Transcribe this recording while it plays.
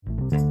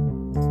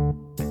When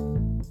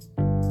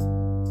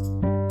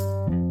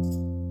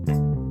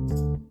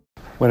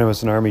I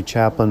was an Army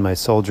chaplain, my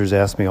soldiers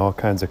asked me all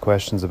kinds of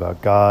questions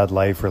about God,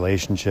 life,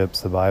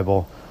 relationships, the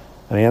Bible,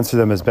 and I answered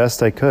them as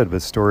best I could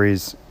with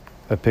stories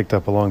I picked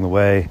up along the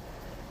way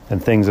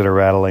and things that are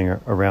rattling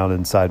around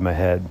inside my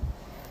head.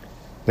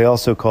 They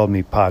also called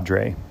me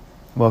Padre.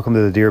 Welcome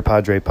to the Dear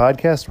Padre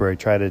podcast, where I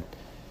try to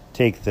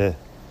take the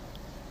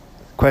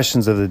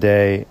questions of the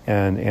day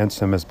and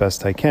answer them as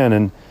best I can.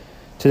 And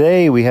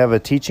today we have a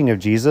teaching of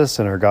Jesus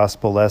in our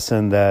gospel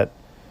lesson that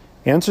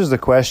answers the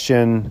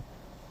question,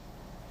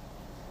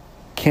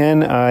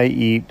 can I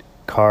eat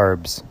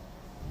carbs?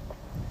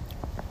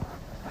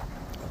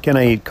 Can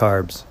I eat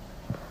carbs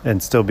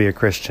and still be a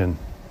Christian?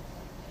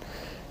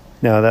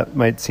 Now, that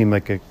might seem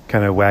like a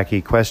kind of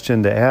wacky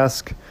question to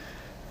ask,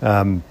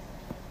 and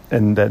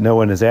that no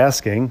one is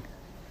asking,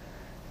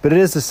 but it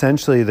is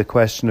essentially the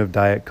question of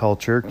diet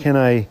culture. Can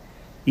I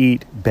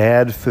eat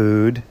bad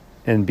food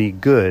and be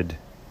good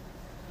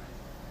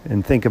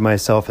and think of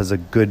myself as a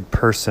good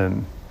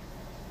person?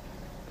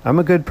 I'm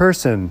a good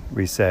person,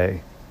 we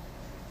say.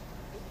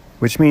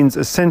 Which means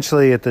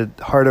essentially at the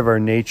heart of our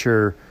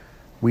nature,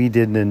 we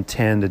didn't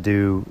intend to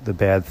do the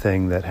bad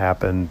thing that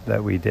happened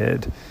that we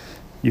did,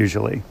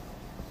 usually.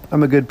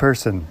 I'm a good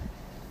person.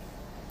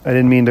 I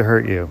didn't mean to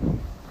hurt you.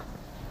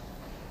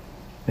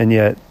 And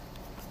yet,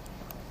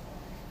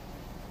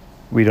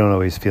 we don't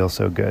always feel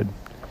so good.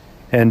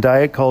 And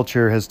diet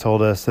culture has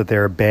told us that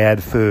there are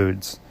bad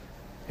foods.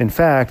 In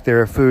fact, there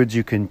are foods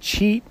you can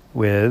cheat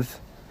with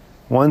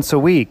once a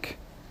week.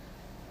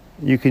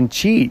 You can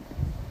cheat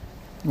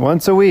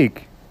once a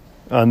week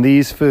on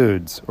these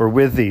foods or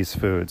with these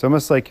foods,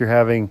 almost like you're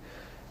having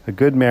a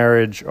good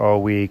marriage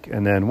all week,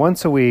 and then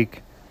once a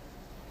week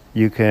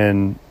you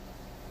can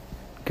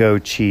go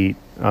cheat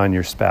on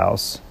your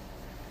spouse.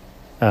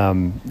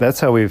 That's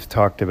how we've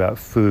talked about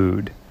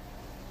food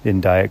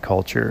in diet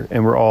culture,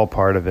 and we're all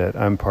part of it.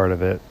 I'm part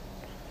of it.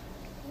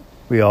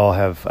 We all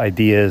have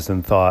ideas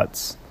and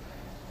thoughts.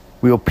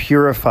 We'll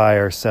purify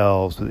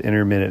ourselves with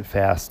intermittent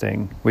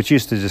fasting, which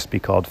used to just be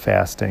called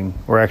fasting,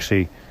 or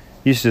actually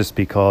used to just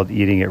be called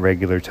eating at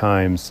regular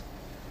times,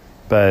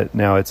 but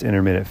now it's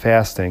intermittent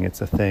fasting. It's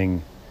a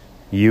thing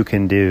you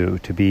can do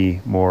to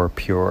be more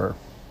pure.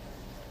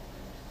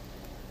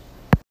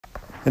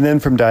 And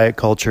then from diet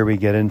culture, we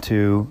get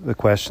into the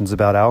questions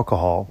about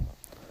alcohol.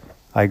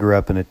 I grew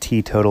up in a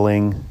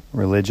teetotaling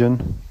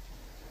religion.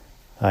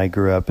 I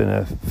grew up in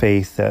a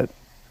faith that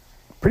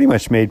pretty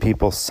much made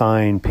people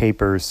sign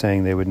papers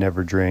saying they would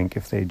never drink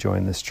if they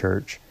joined this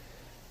church.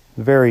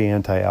 A very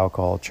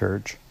anti-alcohol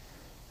church.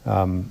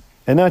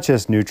 And not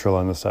just neutral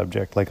on the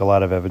subject, like a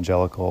lot of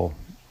evangelical,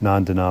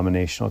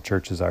 non-denominational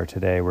churches are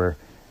today, where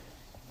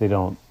they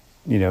don't,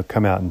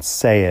 come out and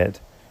say it,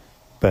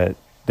 but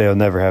they'll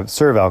never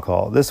serve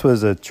alcohol. This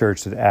was a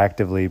church that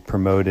actively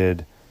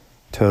promoted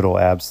total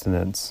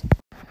abstinence.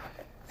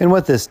 And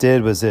what this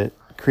did was it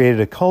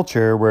created a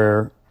culture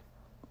where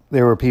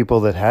there were people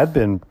that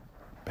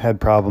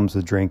had problems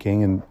with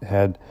drinking and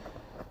had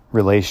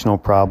relational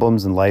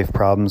problems and life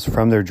problems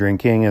from their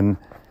drinking, and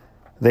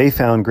they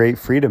found great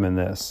freedom in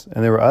this.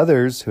 And there were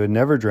others who had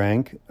never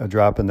drank a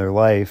drop in their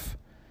life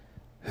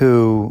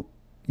who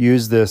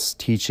used this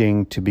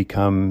teaching to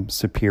become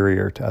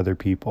superior to other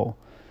people,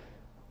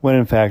 when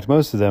in fact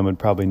most of them would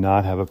probably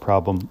not have a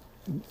problem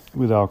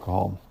with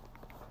alcohol.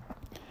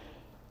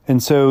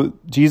 And so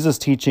Jesus'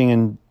 teaching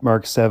in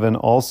Mark 7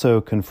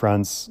 also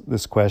confronts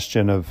this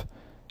question of,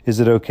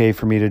 is it okay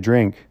for me to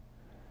drink?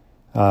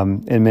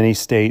 In many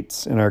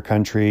states in our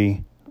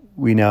country,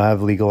 we now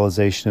have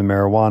legalization of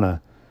marijuana.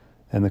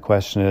 And the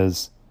question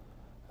is,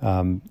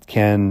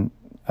 can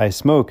I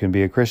smoke and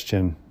be a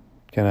Christian?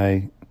 Can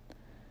I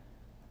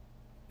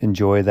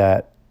enjoy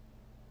that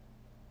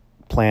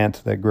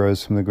plant that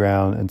grows from the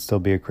ground and still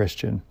be a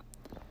Christian?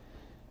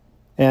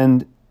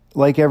 And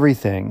like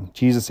everything,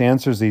 Jesus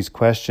answers these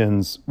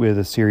questions with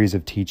a series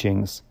of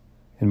teachings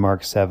in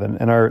Mark 7.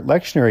 And our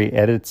lectionary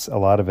edits a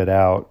lot of it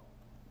out,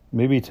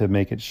 maybe to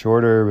make it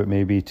shorter, but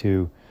maybe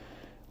to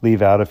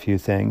leave out a few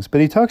things. But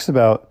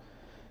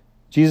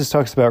Jesus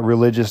talks about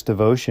religious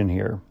devotion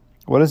here.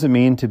 What does it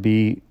mean to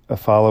be a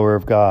follower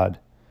of God?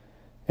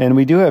 And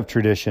we do have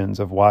traditions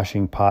of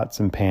washing pots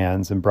and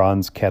pans and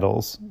bronze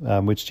kettles,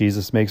 which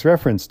Jesus makes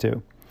reference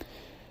to.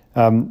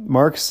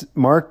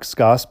 Mark's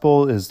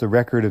gospel is the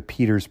record of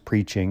Peter's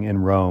preaching in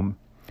Rome,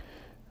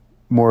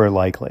 more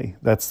likely.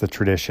 That's the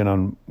tradition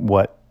on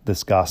what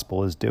this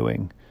gospel is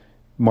doing.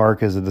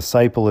 Mark is a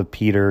disciple of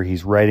Peter.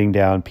 He's writing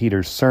down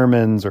Peter's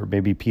sermons, or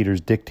maybe Peter's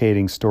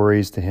dictating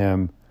stories to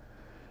him.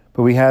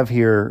 But we have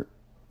here,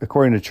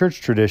 according to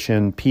church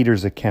tradition,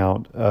 Peter's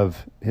account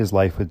of his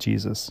life with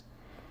Jesus.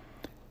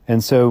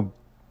 And so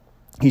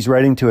he's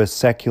writing to a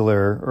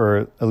secular,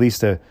 or at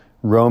least a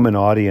Roman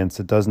audience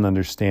that doesn't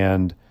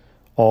understand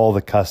all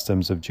the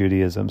customs of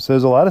Judaism. So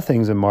there's a lot of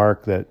things in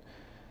Mark that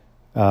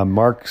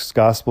Mark's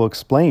gospel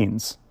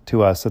explains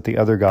to us that the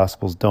other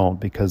gospels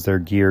don't, because they're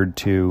geared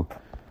to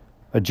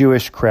a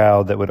Jewish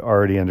crowd that would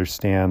already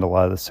understand a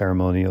lot of the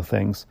ceremonial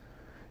things.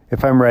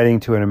 If I'm writing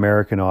to an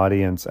American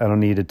audience, I don't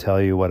need to tell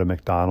you what a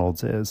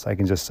McDonald's is. I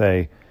can just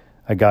say,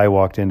 a guy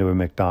walked into a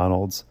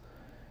McDonald's.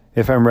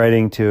 If I'm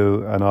writing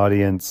to an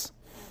audience,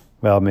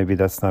 well, maybe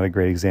that's not a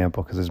great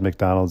example because there's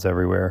McDonald's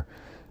everywhere.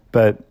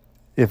 But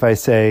if I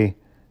say,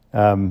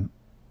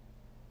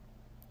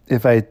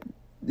 if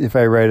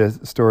I write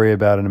a story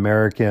about an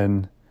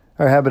American,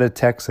 or how about a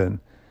Texan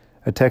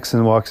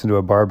walks into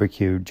a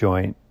barbecue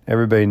joint,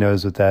 everybody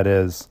knows what that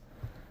is.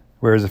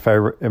 Whereas if I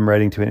am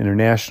writing to an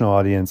international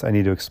audience, I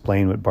need to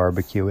explain what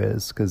barbecue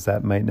is, because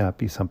that might not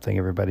be something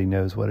everybody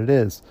knows what it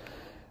is.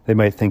 They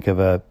might think of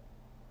a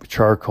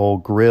charcoal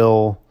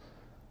grill,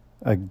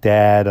 a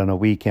dad on a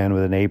weekend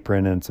with an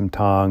apron and some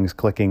tongs,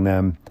 clicking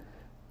them,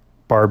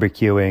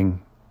 barbecuing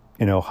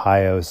in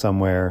Ohio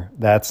somewhere.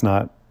 That's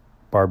not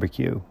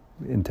barbecue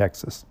in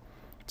Texas.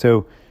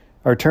 So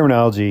our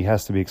terminology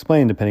has to be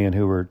explained depending on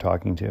who we're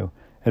talking to.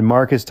 And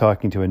Mark is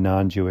talking to a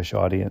non-Jewish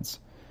audience.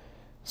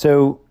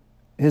 So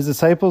his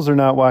disciples are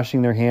not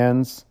washing their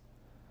hands.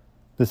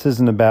 This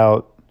isn't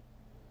about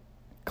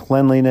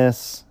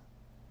cleanliness,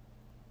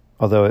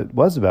 although it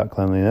was about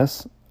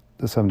cleanliness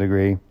to some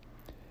degree.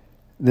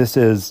 This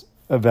is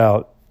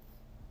about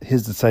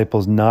his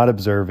disciples not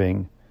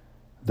observing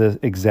the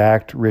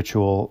exact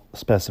ritual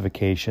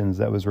specifications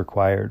that was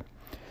required.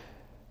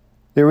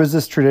 There was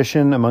this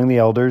tradition among the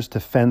elders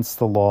to fence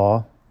the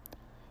law,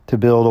 to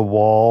build a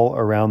wall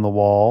around the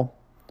wall.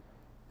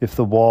 If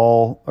the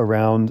wall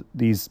around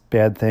these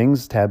bad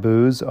things,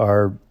 taboos,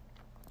 are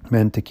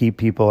meant to keep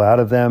people out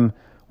of them,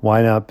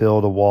 why not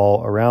build a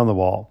wall around the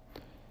wall?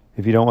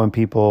 If you don't want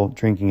people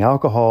drinking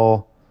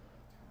alcohol,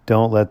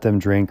 don't let them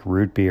drink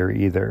root beer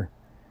either.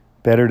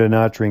 Better to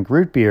not drink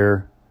root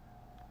beer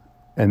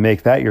and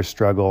make that your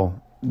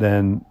struggle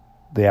than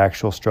the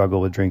actual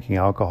struggle with drinking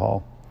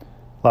alcohol.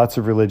 Lots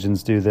of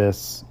religions do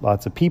this.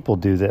 Lots of people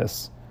do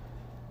this.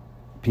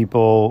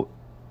 People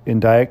in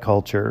diet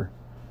culture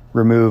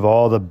remove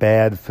all the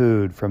bad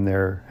food from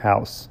their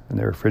house and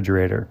their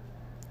refrigerator.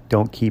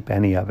 Don't keep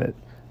any of it.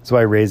 That's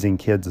why raising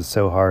kids is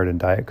so hard in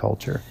diet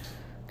culture,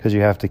 because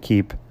you have to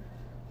keep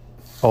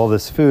all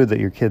this food that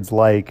your kids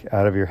like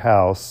out of your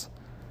house.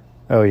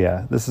 Oh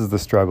yeah, this is the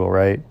struggle,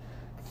 right?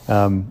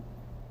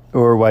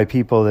 Or why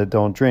people that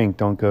don't drink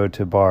don't go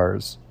to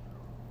bars,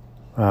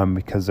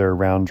 because they're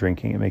around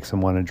drinking. It makes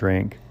them want to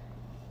drink.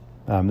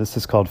 This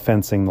is called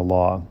fencing the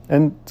law.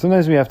 And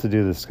sometimes we have to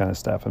do this kind of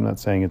stuff. I'm not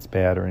saying it's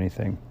bad or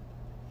anything,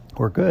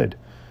 or good.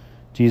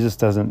 Jesus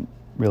doesn't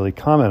really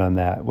comment on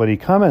that. What he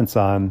comments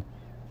on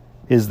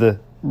is the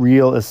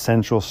real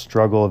essential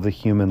struggle of the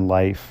human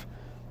life.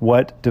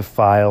 What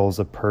defiles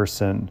a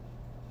person?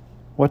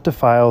 What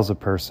defiles a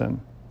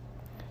person?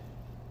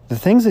 The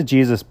things that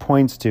Jesus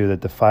points to that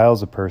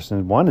defiles a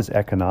person, one is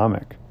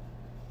economic.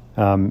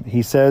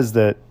 He says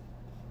that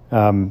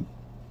even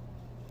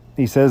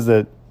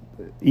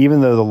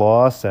though the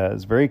law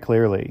says very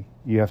clearly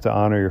you have to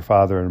honor your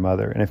father and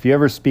mother, and if you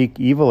ever speak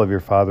evil of your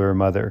father or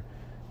mother,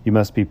 you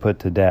must be put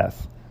to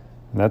death.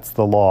 And that's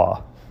the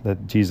law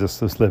that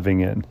Jesus was living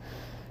in.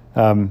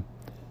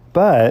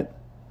 But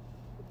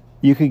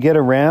you could get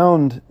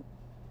around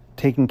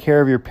taking care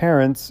of your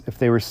parents if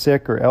they were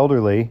sick or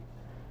elderly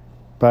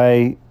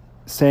by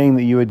saying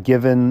that you had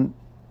given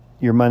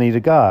your money to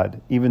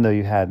God, even though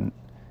you hadn't.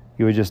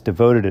 You had just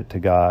devoted it to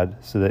God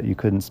so that you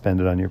couldn't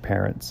spend it on your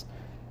parents.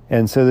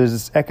 And so there's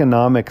this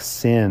economic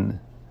sin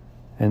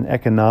and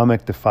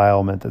economic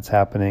defilement that's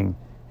happening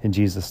in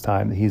Jesus'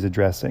 time that he's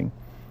addressing.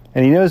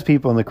 And he knows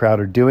people in the crowd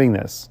are doing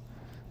this.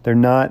 They're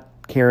not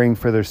caring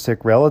for their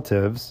sick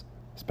relatives,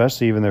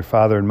 especially even their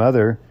father and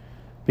mother,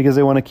 because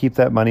they want to keep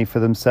that money for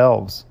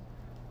themselves.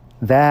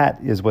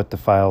 That is what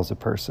defiles a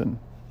person.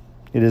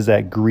 It is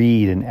that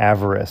greed and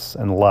avarice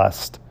and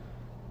lust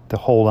to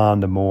hold on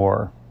to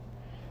more.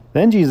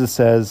 Then Jesus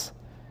says,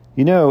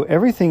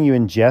 everything you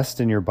ingest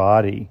in your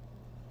body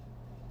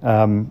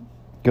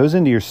goes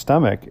into your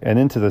stomach and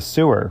into the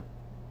sewer.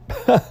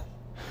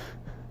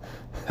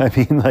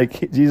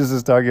 Jesus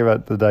is talking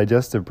about the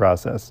digestive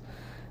process.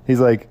 He's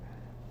like,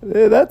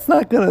 that's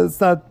not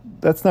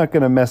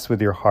gonna mess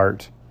with your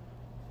heart.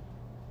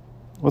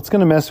 What's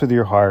going to mess with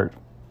your heart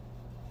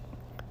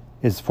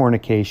is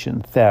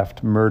fornication,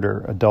 theft,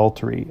 murder,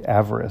 adultery,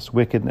 avarice,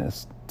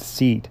 wickedness,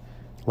 deceit,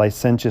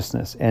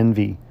 licentiousness,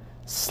 envy,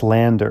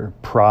 slander,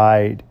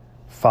 pride,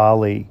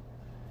 folly,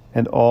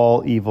 and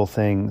all evil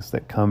things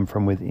that come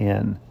from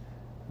within.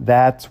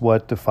 That's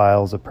what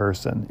defiles a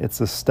person. It's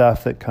the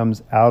stuff that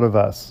comes out of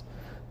us,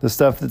 the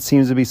stuff that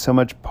seems to be so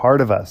much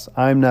part of us.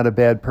 I'm not a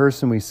bad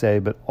person, we say,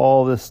 but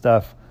all this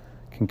stuff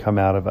can come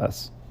out of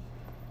us.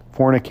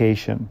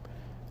 Fornication,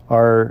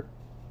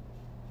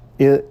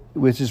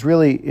 which is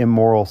really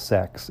immoral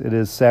sex. It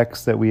is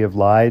sex that we have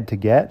lied to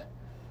get,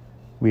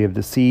 we have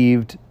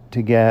deceived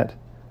to get,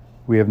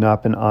 we have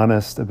not been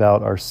honest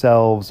about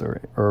ourselves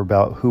or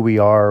about who we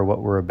are or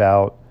what we're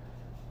about,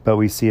 but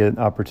we see an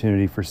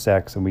opportunity for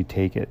sex and we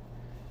take it.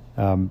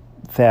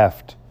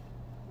 Theft,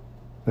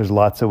 there's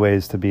lots of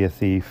ways to be a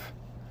thief.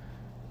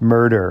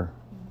 Murder,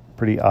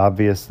 pretty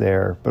obvious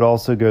there, but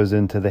also goes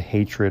into the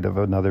hatred of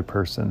another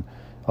person.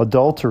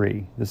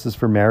 Adultery, this is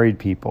for married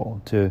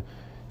people, to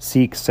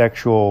seek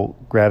sexual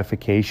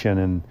gratification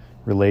and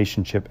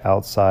relationship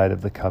outside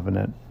of the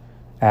covenant.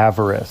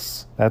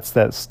 Avarice, that's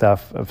that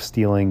stuff of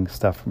stealing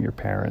stuff from your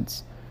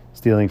parents,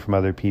 stealing from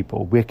other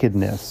people.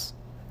 Wickedness,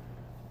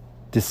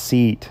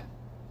 deceit,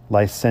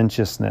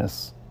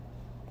 licentiousness,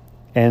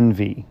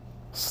 envy,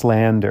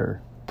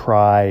 slander,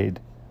 pride,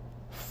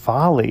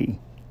 folly,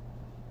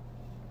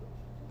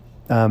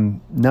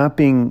 not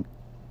being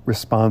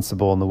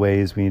responsible in the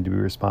ways we need to be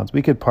responsible.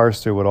 We could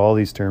parse through what all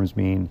these terms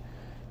mean,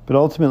 but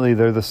ultimately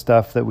they're the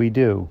stuff that we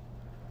do.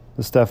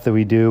 The stuff that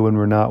we do when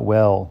we're not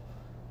well.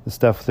 The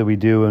stuff that we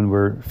do when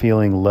we're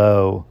feeling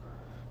low.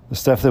 The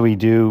stuff that we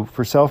do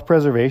for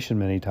self-preservation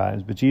many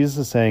times. But Jesus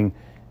is saying,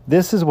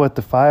 this is what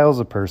defiles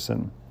a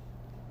person.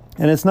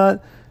 And it's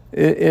not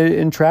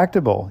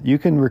intractable. You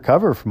can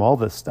recover from all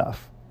this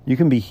stuff. You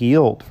can be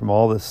healed from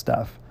all this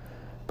stuff.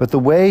 But the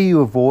way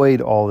you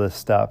avoid all this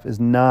stuff is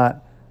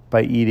not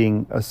by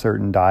eating a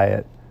certain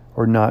diet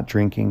or not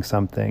drinking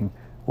something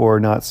or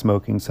not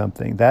smoking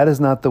something. That is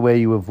not the way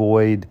you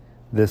avoid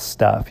this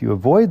stuff. You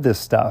avoid this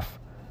stuff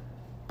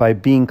by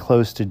being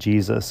close to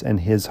Jesus and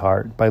his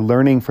heart, by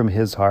learning from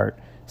his heart,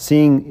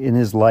 seeing in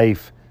his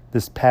life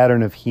this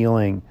pattern of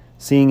healing,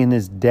 seeing in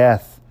his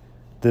death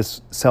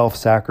this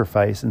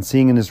self-sacrifice, and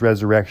seeing in his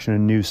resurrection a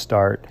new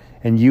start.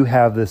 And you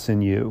have this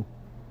in you.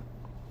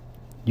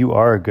 You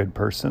are a good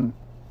person.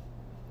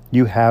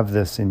 You have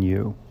this in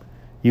you.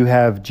 You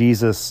have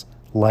Jesus'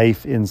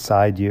 life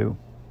inside you.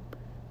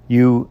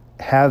 You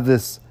have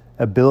this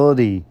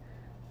ability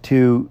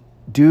to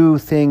do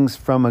things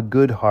from a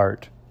good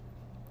heart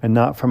and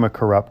not from a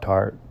corrupt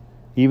heart,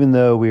 even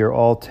though we are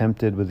all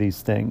tempted with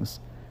these things.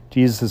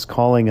 Jesus is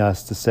calling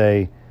us to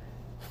say,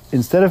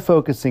 instead of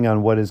focusing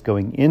on what is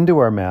going into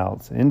our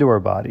mouths, into our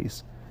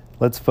bodies,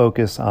 let's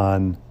focus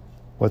on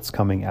what's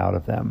coming out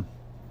of them.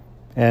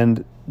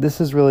 And this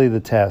is really the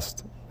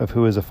test of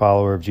who is a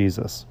follower of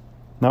Jesus.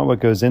 Not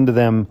what goes into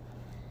them,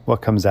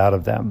 what comes out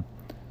of them.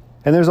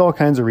 And there's all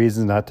kinds of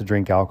reasons not to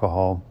drink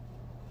alcohol,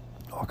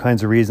 all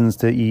kinds of reasons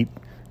to eat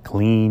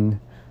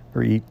clean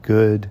or eat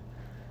good,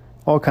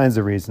 all kinds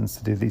of reasons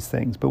to do these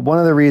things. But one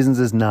of the reasons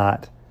is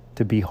not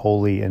to be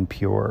holy and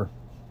pure.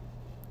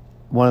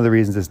 One of the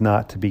reasons is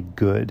not to be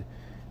good.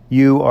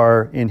 You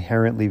are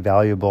inherently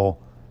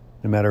valuable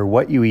no matter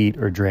what you eat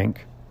or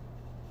drink.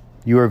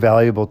 You are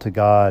valuable to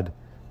God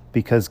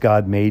because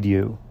God made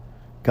you.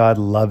 God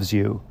loves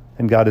you.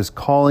 And God is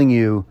calling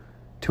you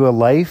to a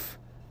life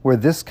where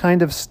this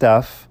kind of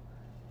stuff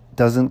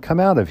doesn't come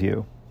out of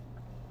you,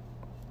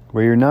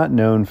 where you're not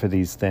known for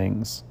these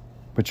things,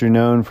 but you're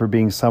known for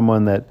being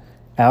someone that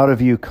out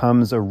of you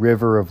comes a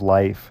river of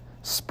life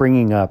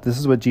springing up. This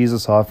is what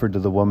Jesus offered to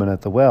the woman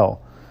at the well.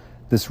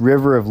 This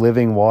river of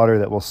living water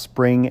that will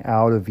spring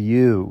out of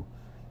you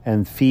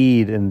and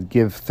feed and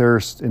give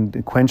thirst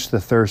and quench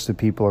the thirst of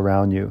people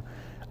around you.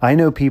 I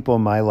know people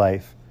in my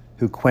life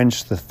who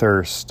quench the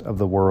thirst of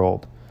the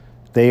world.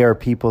 They are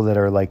people that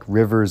are like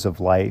rivers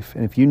of life.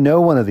 And if you know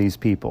one of these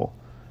people,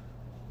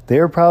 they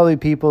are probably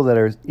people that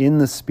are in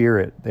the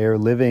Spirit. They are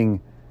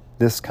living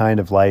this kind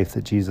of life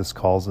that Jesus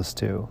calls us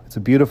to. It's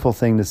a beautiful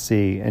thing to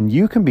see. And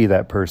you can be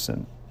that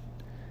person.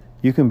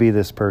 You can be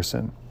this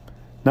person.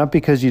 Not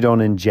because you don't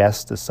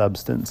ingest a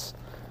substance,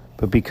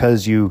 but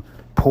because you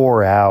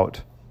pour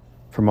out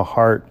from a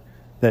heart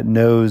that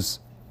knows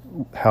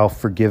how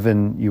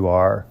forgiven you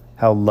are,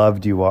 how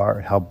loved you are,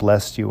 how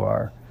blessed you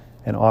are,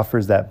 and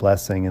offers that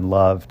blessing and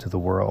love to the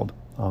world.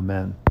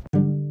 Amen.